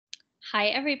Hi,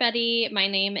 everybody. My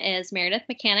name is Meredith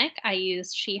Mechanic. I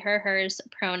use she, her, hers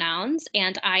pronouns,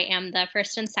 and I am the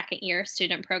first and second year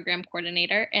student program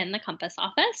coordinator in the Compass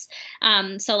office.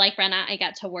 So, like Brenna, I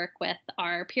get to work with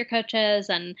our peer coaches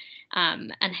and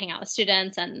hang out with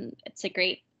students, and it's a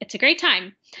great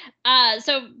time.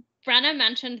 So, Brenna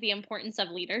mentioned the importance of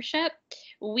leadership.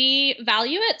 We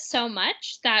value it so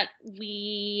much that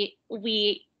we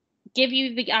give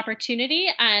you the opportunity,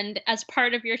 and as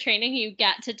part of your training you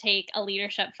get to take a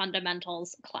leadership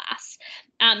fundamentals class.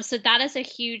 So that is a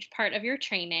huge part of your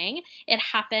training. It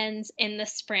happens in the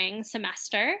spring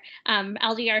semester,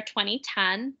 LDR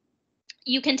 2010.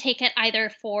 You can take it either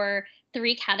for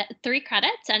three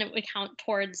credits, and it would count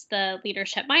towards the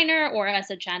leadership minor or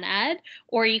as a gen ed,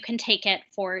 or you can take it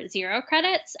for 0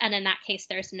 credits, and in that case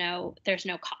there's no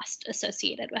cost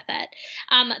associated with it.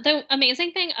 The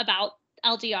amazing thing about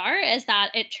LDR is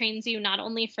that it trains you not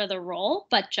only for the role,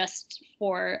 but just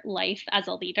for life as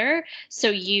a leader. So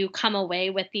you come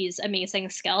away with these amazing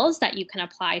skills that you can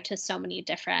apply to so many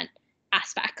different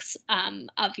aspects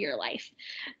of your life.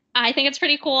 I think it's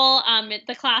pretty cool.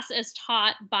 The class is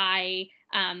taught by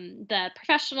the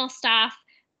professional staff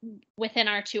within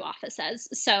our two offices.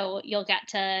 So you'll get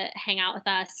to hang out with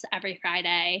us every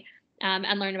Friday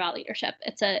and learn about leadership.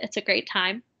 It's a great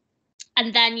time.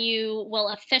 And then you will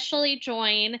officially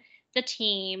join the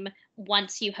team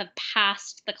once you have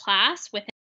passed the class within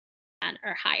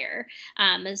or higher.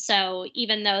 So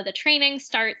even though the training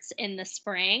starts in the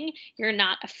spring, you're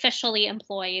not officially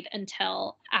employed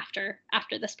until after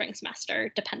the spring semester,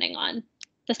 depending on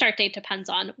the start date depends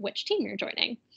on which team you're joining.